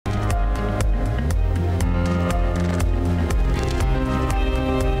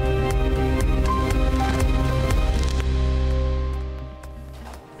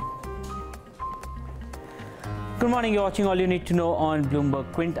morning, you're watching All You Need to Know on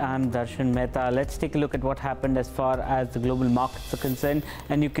Bloomberg Quint. I'm Darshan Mehta. Let's take a look at what happened as far as the global markets are concerned.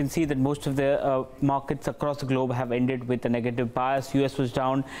 And you can see that most of the markets across the globe have ended with a negative bias. US was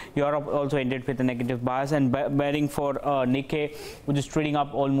down. Europe also ended with a negative bias. And bearing for Nikkei, which is trading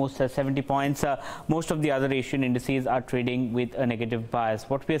up almost 70 points, most of the other Asian indices are trading with a negative bias.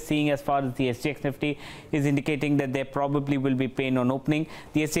 What we are seeing as far as the SGX Nifty is indicating that there probably will be pain on opening.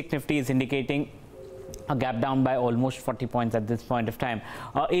 The SGX Nifty is indicating a gap down by almost 40 points at this point of time.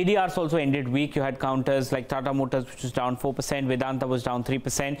 ADRs also ended weak. You had counters like Tata Motors, which was down 4%, Vedanta was down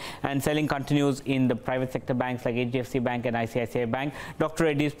 3%, and selling continues in the private sector banks like HDFC Bank and ICICI Bank. Dr.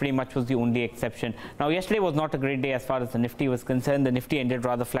 Reddy's pretty much was the only exception. Now, yesterday was not a great day as far as the Nifty was concerned. The Nifty ended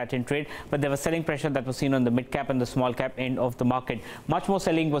rather flat in trade, but there was selling pressure that was seen on the mid-cap and the small-cap end of the market. Much more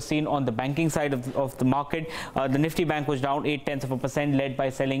selling was seen on the banking side of the market. The Nifty Bank was down 0.8%, led by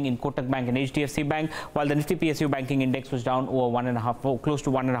selling in Kotak Bank and HDFC Bank, while the Nifty PSU banking index was down over close to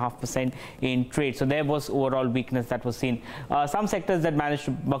 1.5% in trade. So there was overall weakness that was seen. Some sectors that managed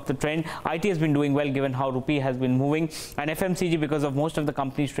to buck the trend. IT has been doing well given how rupee has been moving, and FMCG, because of most of the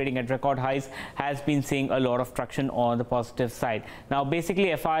companies trading at record highs, has been seeing a lot of traction on the positive side. Now,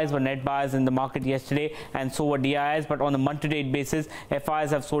 basically, FIs were net buyers in the market yesterday, and so were DIs. But on a month-to-date basis,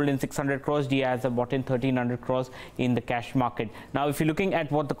 FIs have sold in 600 crores, DIs have bought in 1,300 crores in the cash market. Now, if you're looking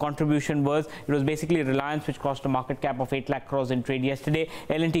at what the contribution was, it was basically Reliance, which crossed a market cap of 8 lakh crores in trade yesterday.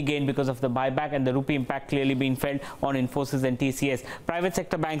 L&T gained because of the buyback, and the rupee impact clearly being felt on Infosys and TCS. Private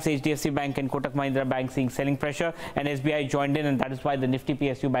sector banks, HDFC Bank and Kotak Mahindra Bank, seeing selling pressure, and SBI joined in, and that is why the Nifty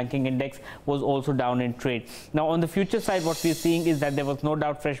PSU banking index was also down in trade. Now, on the future side, what we're seeing is that there was no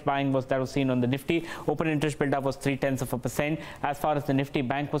doubt fresh buying that was seen on the Nifty. Open interest build-up was 0.3%. As far as the Nifty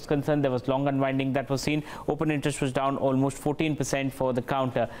Bank was concerned, there was long unwinding that was seen. Open interest was down almost 14% for the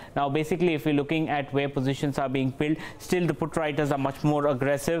counter. Now, basically, if we're looking at where positions are being built, still the put writers are much more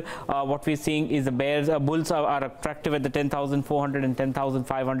aggressive. What we're seeing is the bulls are attractive at the 10,400 and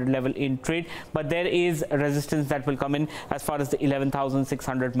 10,500 level in trade, but there is a resistance that will come in as far as the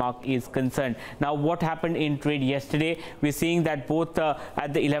 11,600 mark is concerned. Now, what happened in trade yesterday? We're seeing that both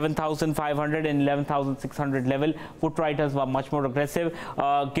at the 11,500 and 11,600 level, put writers were much more aggressive,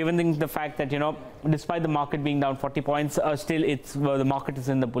 given the fact that, despite the market being down 40 points, still the market is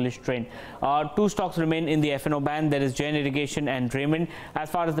in the bullish trend. Two stocks remain in the F&O band. There is Jain Irrigation and Raymond. As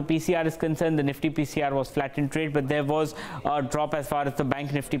far as the PCR is concerned, the Nifty PCR was flat in trade, but there was a drop as far as the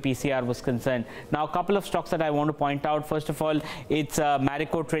Bank Nifty PCR was concerned. Now, a couple of stocks that I want to point out. First of all, it's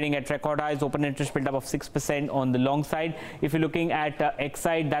Marico trading at record highs, open interest build-up of 6% on the long side. If you're looking at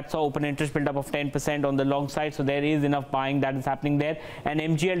Exide, that's an open interest build-up of 10% on the long side, so there is enough buying that is happening there. And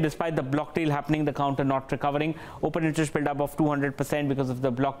MGL, despite the block deal happening, the counter not recovering. Open interest build-up of 200% because of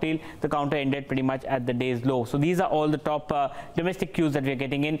the block deal. The counter ended pretty much at the day's low. So these are all the top domestic cues that we are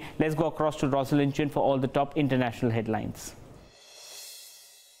getting in. Let's go across to Rosalind Chin for all the top international headlines.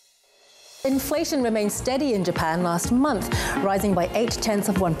 Inflation remained steady in Japan last month, rising by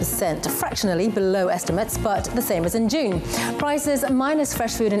 0.8%, fractionally below estimates, but the same as in June. Prices minus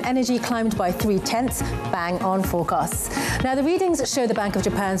fresh food and energy climbed by 0.3, bang on forecasts. Now, the readings show the Bank of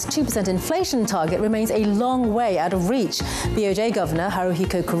Japan's 2% inflation target remains a long way out of reach. BOJ Governor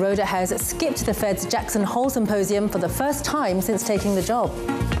Haruhiko Kuroda has skipped the Fed's Jackson Hole Symposium for the first time since taking the job.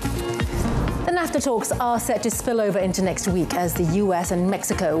 The NAFTA talks are set to spill over into next week as the US and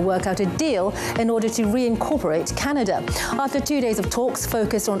Mexico work out a deal in order to reincorporate Canada. After 2 days of talks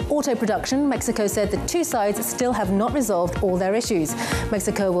focused on auto production, Mexico said the two sides still have not resolved all their issues.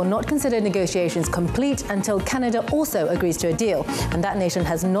 Mexico will not consider negotiations complete until Canada also agrees to a deal, and that nation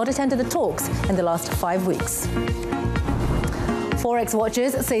has not attended the talks in the last 5 weeks. Forex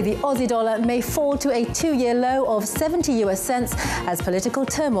watchers say the Aussie dollar may fall to a 2-year low of 70 US cents as political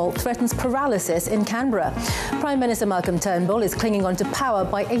turmoil threatens paralysis in Canberra. Prime Minister Malcolm Turnbull is clinging on to power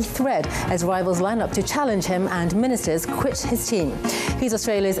by a thread as rivals line up to challenge him and ministers quit his team. He's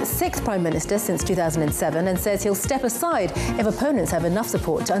Australia's 6th Prime Minister since 2007 and says he'll step aside if opponents have enough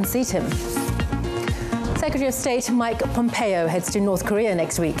support to unseat him. Secretary of State Mike Pompeo heads to North Korea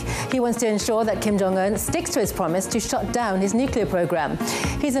next week. He wants to ensure that Kim Jong-un sticks to his promise to shut down his nuclear program.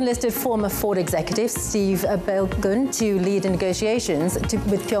 He's enlisted former Ford executive Steve Belgun to lead negotiations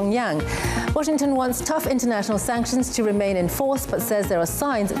with Pyongyang. Washington wants tough international sanctions to remain in force, but says there are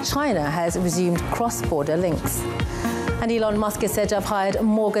signs China has resumed cross-border links. And Elon Musk is said to have hired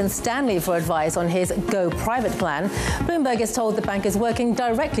Morgan Stanley for advice on his Go Private plan. Bloomberg is told the bank is working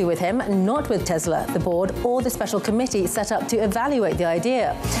directly with him, not with Tesla, the board, or the special committee set up to evaluate the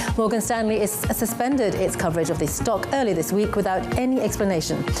idea. Morgan Stanley is suspended its coverage of the stock early this week without any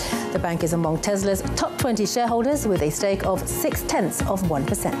explanation. The bank is among Tesla's top 20 shareholders with a stake of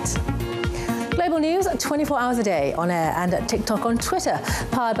 0.6%. Global news 24 hours a day on air and at TikTok on Twitter,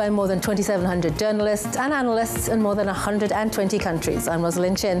 powered by more than 2,700 journalists and analysts in more than 120 countries. I'm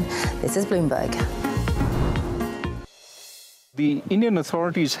Rosalind Chin. This is Bloomberg. The Indian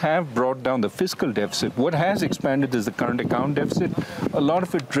authorities have brought down the fiscal deficit. What has expanded is the current account deficit, a lot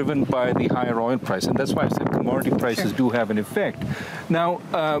of it driven by the higher oil price. And that's why I said commodity prices do have an effect. Now,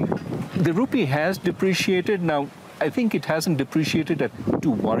 the rupee has depreciated. Now, I think it hasn't depreciated at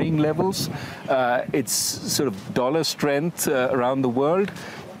too worrying levels. It's sort of dollar strength around the world.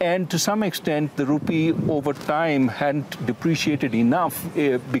 And to some extent, the rupee over time hadn't depreciated enough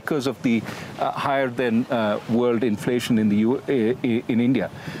because of the higher than world inflation in India.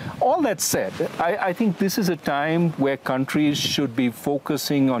 All that said, I think this is a time where countries should be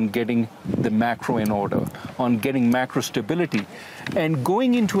focusing on getting the macro in order, on getting macro stability. And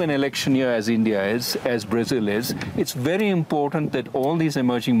going into an election year as India is, as Brazil is, it's very important that all these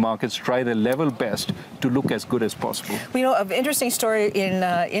emerging markets try their level best to look as good as possible. Well, you know, an interesting story in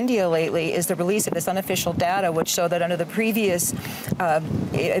India lately is the release of this unofficial data, which showed that under the previous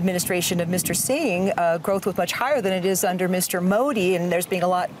administration of Mr. Singh, growth was much higher than it is under Mr. Modi, and there's been a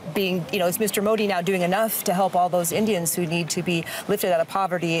lot being, you know, is Mr. Modi now doing enough to help all those Indians who need to be lifted out of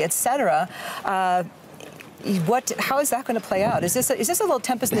poverty, etc.? How is that going to play out? Is this a little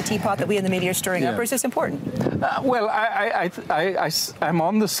tempest in the teapot that we in the media are stirring up, or is this important? Well, I'm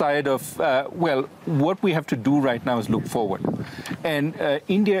on the side of, well, what we have to do right now is look forward. And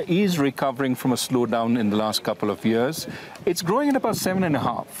India is recovering from a slowdown in the last couple of years. It's growing at about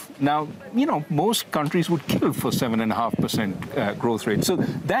 7.5%. Now, you know, most countries would kill for 7.5% growth rate. So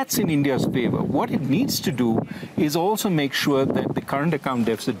that's in India's favor. What it needs to do is also make sure that the current account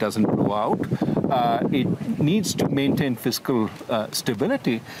deficit doesn't blow out. It needs to maintain fiscal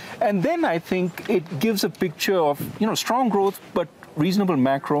stability. And then I think it gives a picture of, you know, strong growth, but reasonable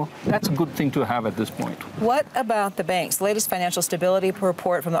macro. That's a good thing to have at this point. What about the banks? The latest financial stability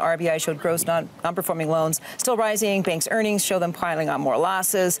report from the RBI showed gross non-performing loans still rising. Banks' earnings show them piling on more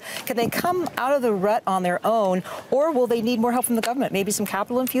losses. Can they come out of the rut on their own, or will they need more help from the government? Maybe some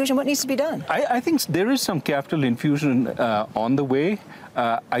capital infusion? What needs to be done? I think there is some capital infusion on the way.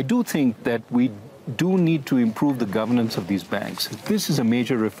 I do think that we do need to improve the governance of these banks. This is a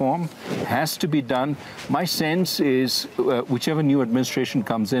major reform, has to be done. My sense is whichever new administration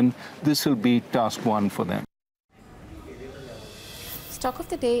comes in, this will be task one for them. Stock of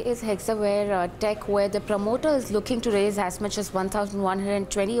the day is Hexaware Tech, where the promoter is looking to raise as much as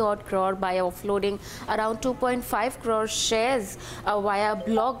 1,120 odd crore by offloading around 2.5 crore shares via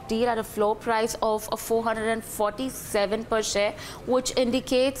block deal at a floor price of 447 per share, which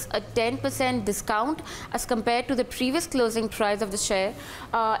indicates a 10% discount as compared to the previous closing price of the share.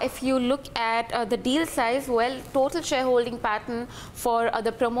 If you look at the deal size, well, total shareholding pattern for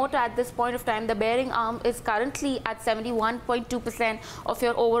the promoter at this point of time, the bearing arm is currently at 71.2% of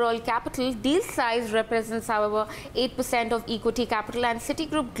your overall capital. Deal size represents, however, 8% of equity capital, and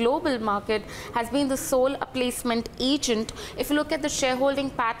Citigroup Global Market has been the sole placement agent. If you look at the shareholding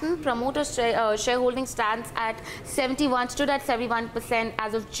pattern, promoter shareholding stands at 71%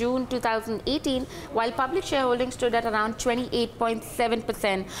 as of June 2018, while public shareholding stood at around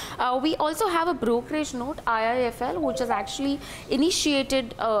 28.7%. We also have a brokerage note, IIFL, which has actually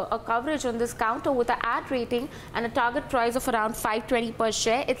initiated a coverage on this counter with an ad rating and a target price of around 520 per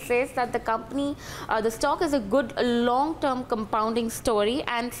share. It says that the company, the stock is a good long-term compounding story,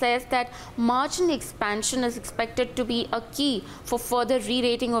 and says that margin expansion is expected to be a key for further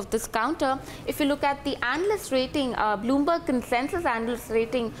re-rating of this counter. If you look at the analyst rating, Bloomberg consensus analyst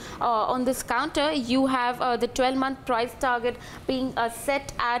rating on this counter, you have the 12-month price target being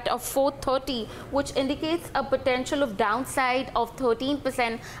set at 430, which indicates a potential of downside of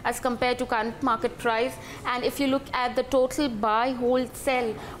 13% as compared to current market price. And if you look at the total buy, hold,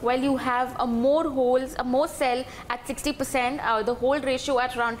 sell, well, you have more holds, more sell at 60%, the hold ratio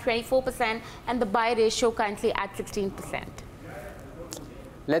at around 24%, and the buy ratio currently at 16%.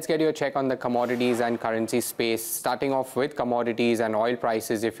 Let's get your check on the commodities and currency space. Starting off with commodities and oil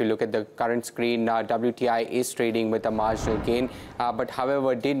prices, if you look at the current screen, WTI is trading with a marginal gain, but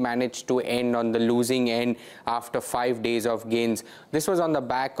however did manage to end on the losing end after 5 days of gains. This was on the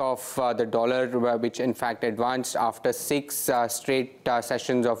back of the dollar, which in fact advanced after 6 straight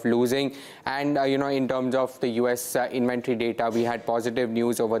sessions of losing. And in terms of the US inventory data, we had positive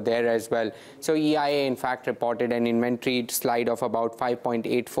news over there as well. So EIA in fact reported an inventory slide of about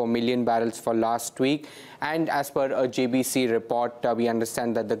 5.84 million barrels for last week. And as per a JBC report, we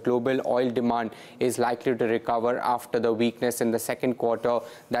understand that the global oil demand is likely to recover after the weakness in the second quarter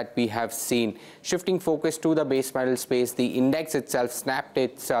that we have seen. Shifting focus to the base metal space, the index itself snapped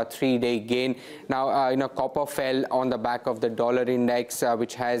its 3-day gain. Now, copper fell on the back of the dollar index,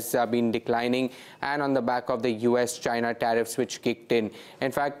 which has been declining, and on the back of the US-China tariffs, which kicked in.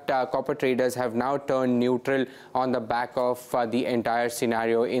 In fact, copper traders have now turned neutral on the back of the entire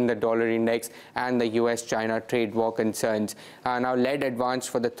scenario in the dollar index and the US-China trade war concerns. Now, lead advanced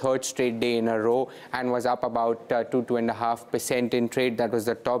for the 3rd straight day in a row and was up about 2.5% in trade. That was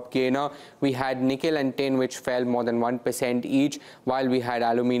the top gainer. We had nickel and tin, which fell more than 1% each, while we had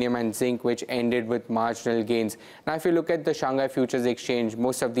aluminium and zinc, which ended with marginal gains. Now, if you look at the Shanghai Futures Exchange,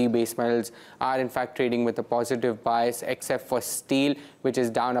 most of the base metals are in fact trading with a positive bias, except for steel, which is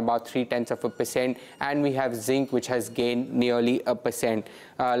down about 0.3%, and we have zinc, which has gained nearly 1%.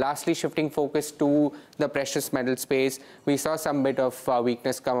 Lastly, shifting focus to the precious metal space, we saw some bit of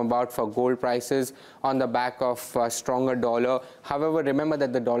weakness come about for gold prices on the back of stronger dollar. However, remember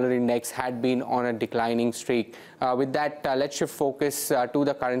that the dollar index had been on a declining streak. With that, let's shift focus to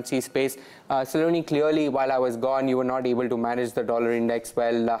the currency space. Saloni, clearly, while I was gone, you were not able to manage the dollar index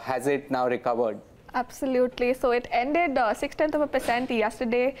well. Has it now recovered? Absolutely. So it ended 0.6%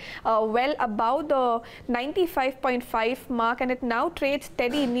 yesterday, well above the 95.5 mark, and it now trades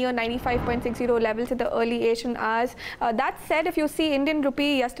steady near 95.60 levels in the early Asian hours. That said, if you see Indian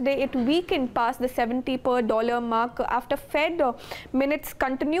rupee yesterday, it weakened past the 70 per dollar mark after Fed minutes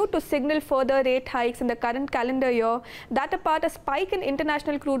continued to signal further rate hikes in the current calendar year. That apart, a spike in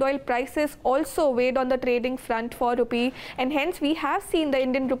international crude oil prices also weighed on the trading front for rupee, and hence we have seen the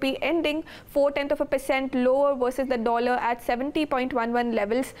Indian rupee ending 0.4% lower versus the dollar at 70.11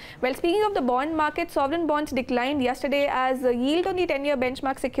 levels. Well, speaking of the bond market, sovereign bonds declined yesterday as the yield on the 10-year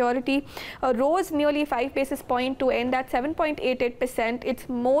benchmark security rose nearly 5 basis points to end at 7.88%. It's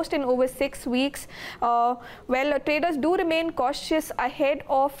most in over 6 weeks. Traders do remain cautious ahead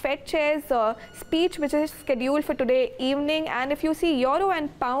of Fed Chair's speech, which is scheduled for today evening. And if you see euro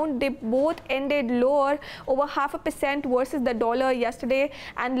and pound, they both ended lower, over 0.5% versus the dollar yesterday.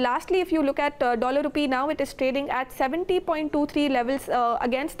 And lastly, if you look at dollar rupee now, it is trading at 70.23 levels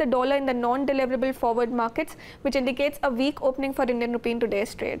against the dollar in the non-deliverable forward markets, which indicates a weak opening for Indian rupee in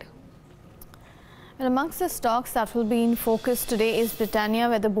today's trade. Well, amongst the stocks that will be in focus today is Britannia,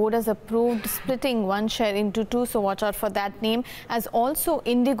 where the board has approved splitting one share into two, so watch out for that name. As also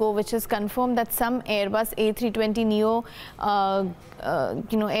Indigo, which has confirmed that some Airbus A320neo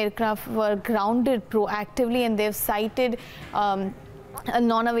aircraft were grounded proactively, and they've cited a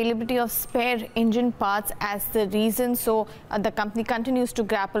non-availability of spare engine parts as the reason. So the company continues to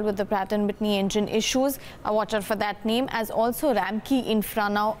grapple with the Pratt & Whitney engine issues. Watch out for that name. As also Ramkey Infra.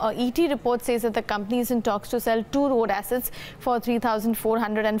 Now, ET report says that the company is in talks to sell 2 road assets for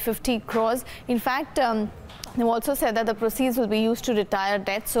 3,450 crores. In fact, they've also said that the proceeds will be used to retire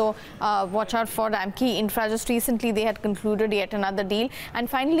debt. So watch out for Ramkey Infra. Just recently, they had concluded yet another deal. And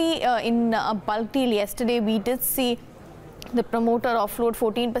finally, in a bulk deal yesterday, we did see the promoter offload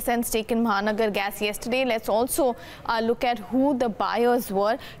 14% stake in Mahanagar Gas yesterday. Let's also look at who the buyers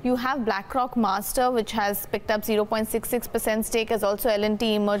were. You have BlackRock Master, which has picked up 0.66% stake, as also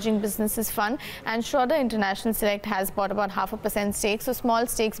L&T Emerging Businesses Fund, and Schroeder International Select has bought about 0.5% stake. So small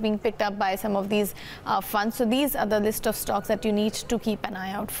stakes being picked up by some of these funds. So these are the list of stocks that you need to keep an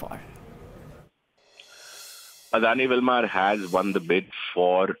eye out for. Adani Wilmar has won the bid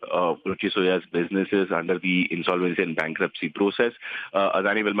for Ruchi Soya's businesses under the insolvency and bankruptcy process.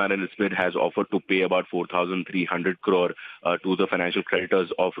 Adani Wilmar in its bid has offered to pay about 4,300 crore to the financial creditors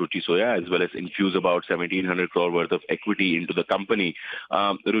of Ruchi Soya, as well as infuse about 1,700 crore worth of equity into the company.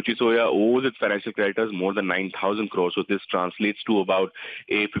 Ruchi Soya owes its financial creditors more than 9,000 crore, so this translates to about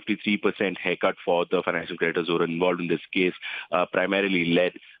a 53% haircut for the financial creditors who are involved in this case, primarily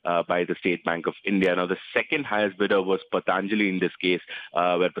led by the State Bank of India. Now, the second highest bidder was Patanjali in this case,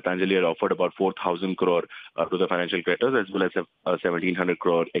 where Patanjali had offered about 4,000 crore to the financial creditors, as well as a 1,700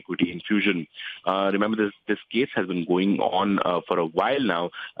 crore equity infusion. Remember, this case has been going on for a while now,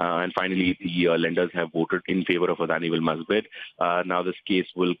 and finally the lenders have voted in favor of Adani Wilmar's bid. Now this case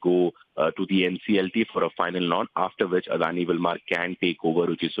will go to the NCLT for a final nod, after which Adani Wilmar can take over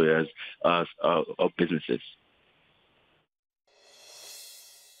Ruchi Soya's businesses.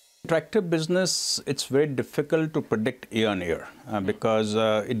 Tractor business, it's very difficult to predict year on year because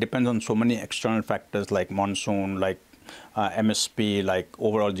it depends on so many external factors like monsoon, like MSP, like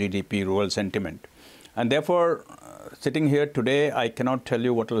overall GDP, rural sentiment. And therefore, sitting here today, I cannot tell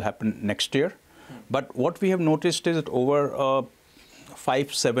you what will happen next year. But what we have noticed is that over a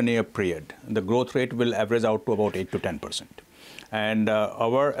 5-7 year period, the growth rate will average out to about 8 to 10%. And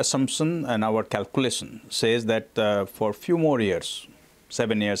our assumption and our calculation says that for a few more years,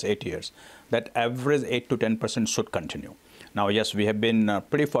 7 years, 8 years, that average 8 to 10% should continue. Now, yes, we have been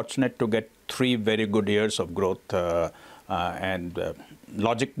pretty fortunate to get 3 very good years of growth.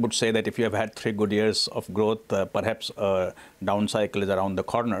 Logic would say that if you have had 3 good years of growth, perhaps a down cycle is around the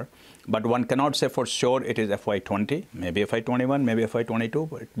corner. But one cannot say for sure it is FY20, maybe FY21, maybe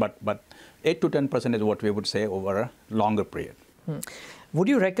FY22. But 8 to 10% is what we would say over a longer period. Would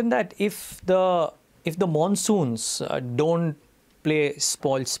you reckon that if the monsoons don't play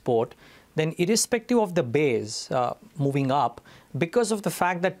spoil sport, then irrespective of the base moving up, because of the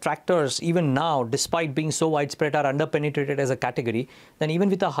fact that tractors, even now, despite being so widespread, are under-penetrated as a category, then even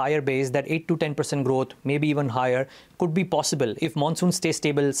with a higher base, that 8 to 10% growth, maybe even higher, could be possible if monsoons stay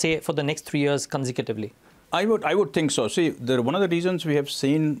stable, say, for the next 3 years consecutively? I would think so. See, one of the reasons we have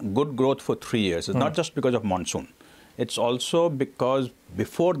seen good growth for 3 years is not just because of monsoon. It's also because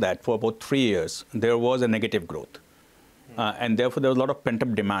before that, for about 3 years, there was a negative growth. And therefore, there was a lot of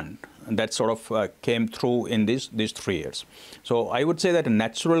pent-up demand that sort of came through in these 3 years. So I would say that a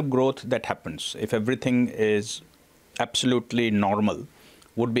natural growth that happens, if everything is absolutely normal,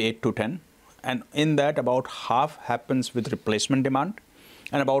 would be 8 to 10. And in that, about half happens with replacement demand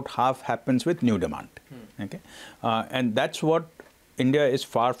and about half happens with new demand. Okay? And that's what India is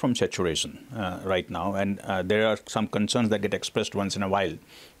far from saturation right now. And there are some concerns that get expressed once in a while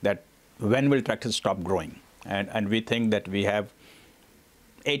that when will tractors stop growing? And we think that we have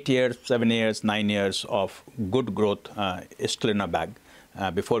 8 years, 7 years, 9 years of good growth is still in our bag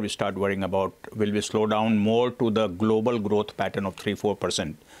before we start worrying about will we slow down more to the global growth pattern of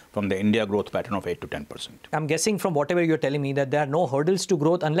 3-4% from the India growth pattern of 8 to 10%. I'm guessing from whatever you're telling me that there are no hurdles to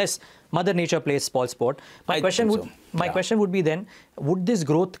growth unless Mother Nature plays spoil sport. My question would be then, would this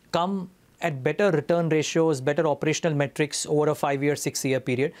growth come at better return ratios, better operational metrics over a 5-year, 6-year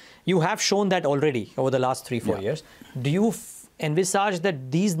period? You have shown that already over the last 3-4 years. Do you envisage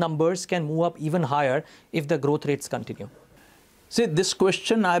that these numbers can move up even higher if the growth rates continue? See, this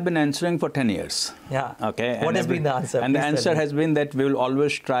question I've been answering for 10 years. Yeah. Okay. What has been the answer? And the answer has been that we will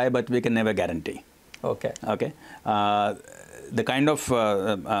always try, but we can never guarantee. Okay. Okay. The kind of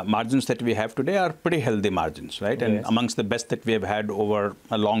margins that we have today are pretty healthy margins, right? Yes. And amongst the best that we have had over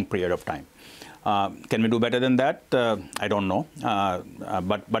a long period of time. Can we do better than that? I don't know.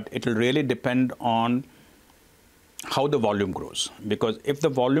 But it will really depend on how the volume grows. Because if the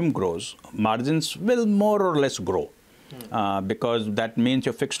volume grows, margins will more or less grow. Because that means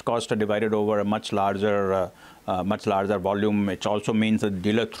your fixed costs are divided over a much larger volume. It also means that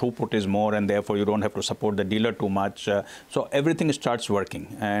dealer throughput is more, and therefore you don't have to support the dealer too much. So everything starts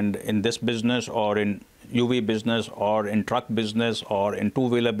working. And in this business, or in UV business, or in truck business, or in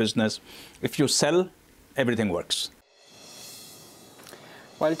two-wheeler business, if you sell, everything works.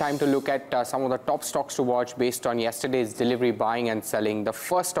 Well, time to look at some of the top stocks to watch based on yesterday's delivery buying and selling. The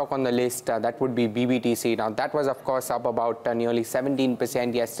first stock on the list, that would be BBTC. Now, that was, of course, up about nearly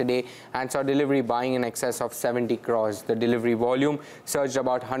 17% yesterday and saw delivery buying in excess of 70 crores. The delivery volume surged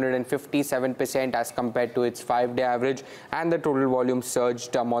about 157% as compared to its 5-day average, and the total volume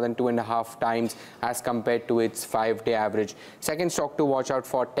surged more than 2.5 times as compared to its 5-day average. Second stock to watch out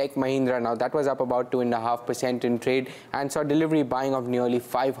for, Tech Mahindra. Now, that was up about 2.5% in trade and saw delivery buying of nearly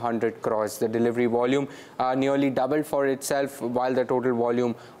 500 crores. The delivery volume nearly doubled for itself, while the total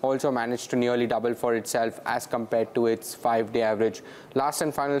volume also managed to nearly double for itself as compared to its 5-day average. Last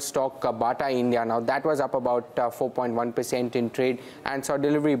and final stock, Bata India. Now that was up about 4.1% in trade and saw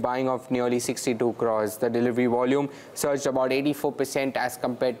delivery buying of nearly 62 crores. The delivery volume surged about 84% as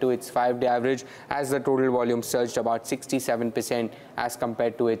compared to its 5-day average, as the total volume surged about 67% as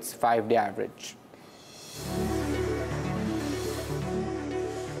compared to its 5-day average.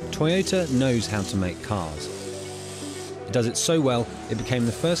 Toyota knows how to make cars. It does it so well, it became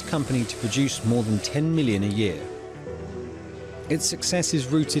the first company to produce more than 10 million a year. Its success is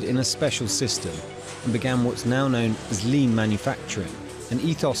rooted in a special system and began what's now known as lean manufacturing, an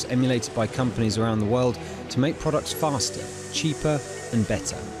ethos emulated by companies around the world to make products faster, cheaper and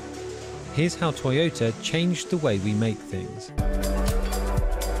better. Here's how Toyota changed the way we make things.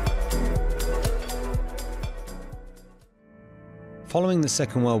 Following the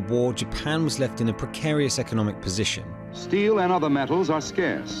Second World War, Japan was left in a precarious economic position. Steel and other metals are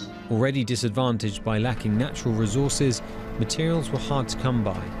scarce. Already disadvantaged by lacking natural resources, materials were hard to come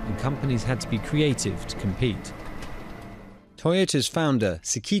by, and companies had to be creative to compete. Toyota's founder,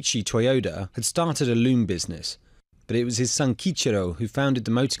 Seikichi Toyoda, had started a loom business, but it was his son Kiichiro who founded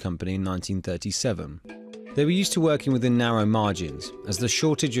the motor company in 1937. They were used to working within narrow margins. As the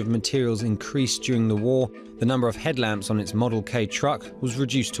shortage of materials increased during the war, the number of headlamps on its Model K truck was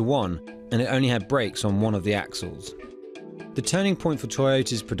reduced to 1, and it only had brakes on one of the axles. The turning point for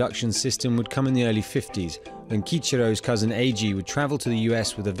Toyota's production system would come in the early 50s, when Kiichiro's cousin Eiji would travel to the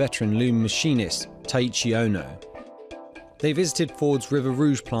US with a veteran loom machinist, Taiichi Ono. They visited Ford's River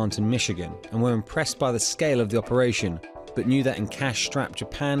Rouge plant in Michigan and were impressed by the scale of the operation, but knew that in cash-strapped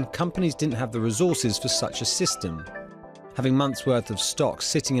Japan, companies didn't have the resources for such a system. Having months' worth of stock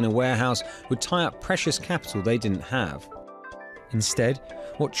sitting in a warehouse would tie up precious capital they didn't have. Instead,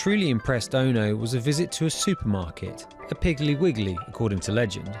 what truly impressed Ono was a visit to a supermarket, a Piggly Wiggly, according to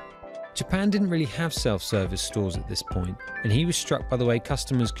legend. Japan didn't really have self-service stores at this point, and he was struck by the way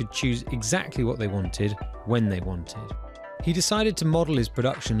customers could choose exactly what they wanted, when they wanted. He decided to model his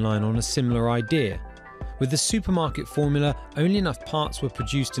production line on a similar idea. With the supermarket formula, only enough parts were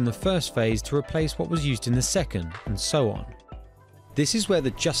produced in the first phase to replace what was used in the second, and so on. This is where the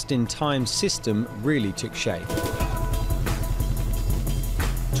just-in-time system really took shape.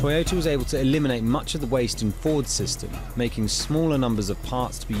 Toyota was able to eliminate much of the waste in Ford's system, making smaller numbers of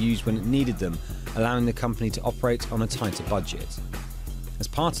parts to be used when it needed them, allowing the company to operate on a tighter budget. As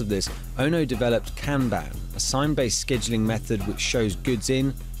part of this, Ono developed Kanban, a sign-based scheduling method which shows goods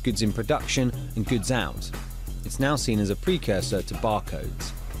in production, and goods out. It's now seen as a precursor to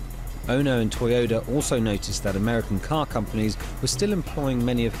barcodes. Ono and Toyota also noticed that American car companies were still employing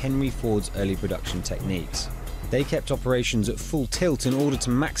many of Henry Ford's early production techniques. They kept operations at full tilt in order to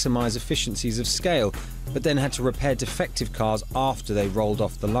maximize efficiencies of scale, but then had to repair defective cars after they rolled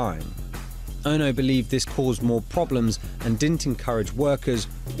off the line. Ono believed this caused more problems and didn't encourage workers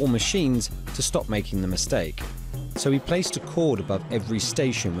or machines to stop making the mistake. So he placed a cord above every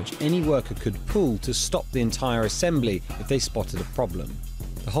station which any worker could pull to stop the entire assembly if they spotted a problem.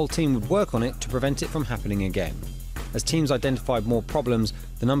 The whole team would work on it to prevent it from happening again. As teams identified more problems,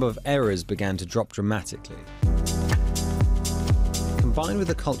 the number of errors began to drop dramatically. Combined with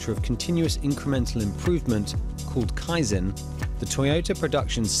a culture of continuous incremental improvement called Kaizen, the Toyota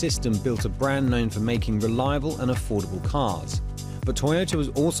production system built a brand known for making reliable and affordable cars. But Toyota was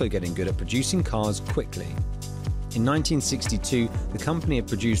also getting good at producing cars quickly. In 1962, the company had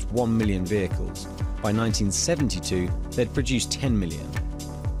produced 1 million vehicles. By 1972, they'd produced 10 million.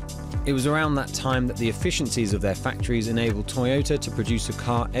 It was around that time that the efficiencies of their factories enabled Toyota to produce a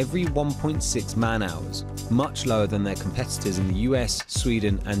car every 1.6 man-hours, much lower than their competitors in the US,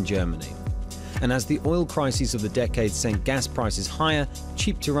 Sweden and Germany. And as the oil crises of the decade sent gas prices higher,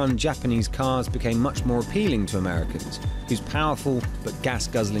 cheap-to-run Japanese cars became much more appealing to Americans, whose powerful but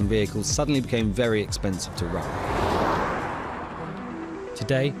gas-guzzling vehicles suddenly became very expensive to run.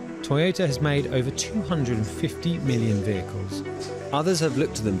 Today, Toyota has made over 250 million vehicles. Others have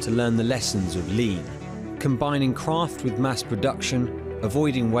looked to them to learn the lessons of lean, combining craft with mass production,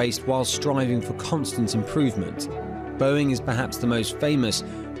 avoiding waste while striving for constant improvement. Boeing is perhaps the most famous,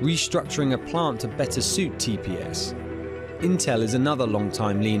 restructuring a plant to better suit TPS. Intel is another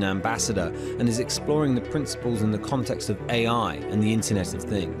long-time lean ambassador and is exploring the principles in the context of AI and the Internet of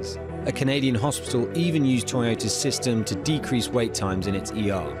Things. A Canadian hospital even used Toyota's system to decrease wait times in its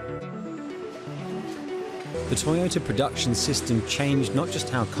ER. The Toyota production system changed not just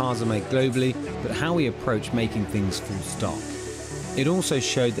how cars are made globally, but how we approach making things full stop. It also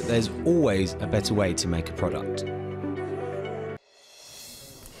showed that there's always a better way to make a product.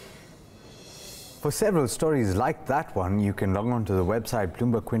 For several stories like that one, you can log on to the website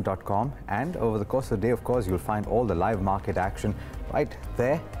bloombergquint.com, and over the course of the day, of course, you'll find all the live market action right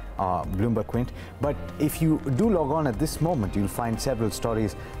there, Bloomberg Quint. But if you do log on at this moment, you'll find several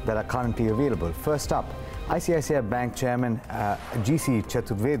stories that are currently available. First up, ICICI Bank Chairman GC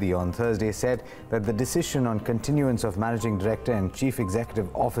Chaturvedi on Thursday said that the decision on continuance of Managing Director and Chief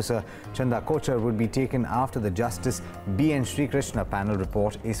Executive Officer Chanda Kochar would be taken after the Justice B.N. Srikrishna panel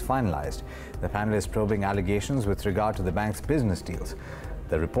report is finalized. The panel is probing allegations with regard to the bank's business deals.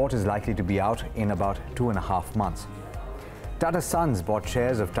 The report is likely to be out in about 2.5 months. Tata Sons bought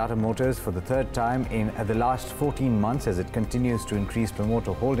shares of Tata Motors for the third time in the last 14 months as it continues to increase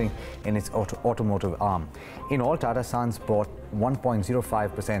promoter holding in its automotive arm. In all, Tata Sons bought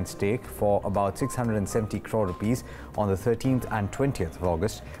 1.05% stake for about 670 crore rupees on the 13th and 20th of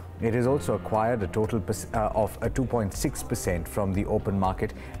August. It has also acquired a total of 2.6% from the open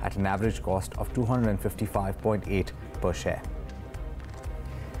market at an average cost of 255.8 per share.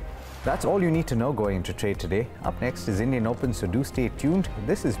 That's all you need to know going into trade today. Up next is Indian Open, so do stay tuned.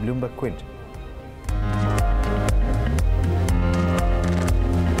 This is Bloomberg Quint.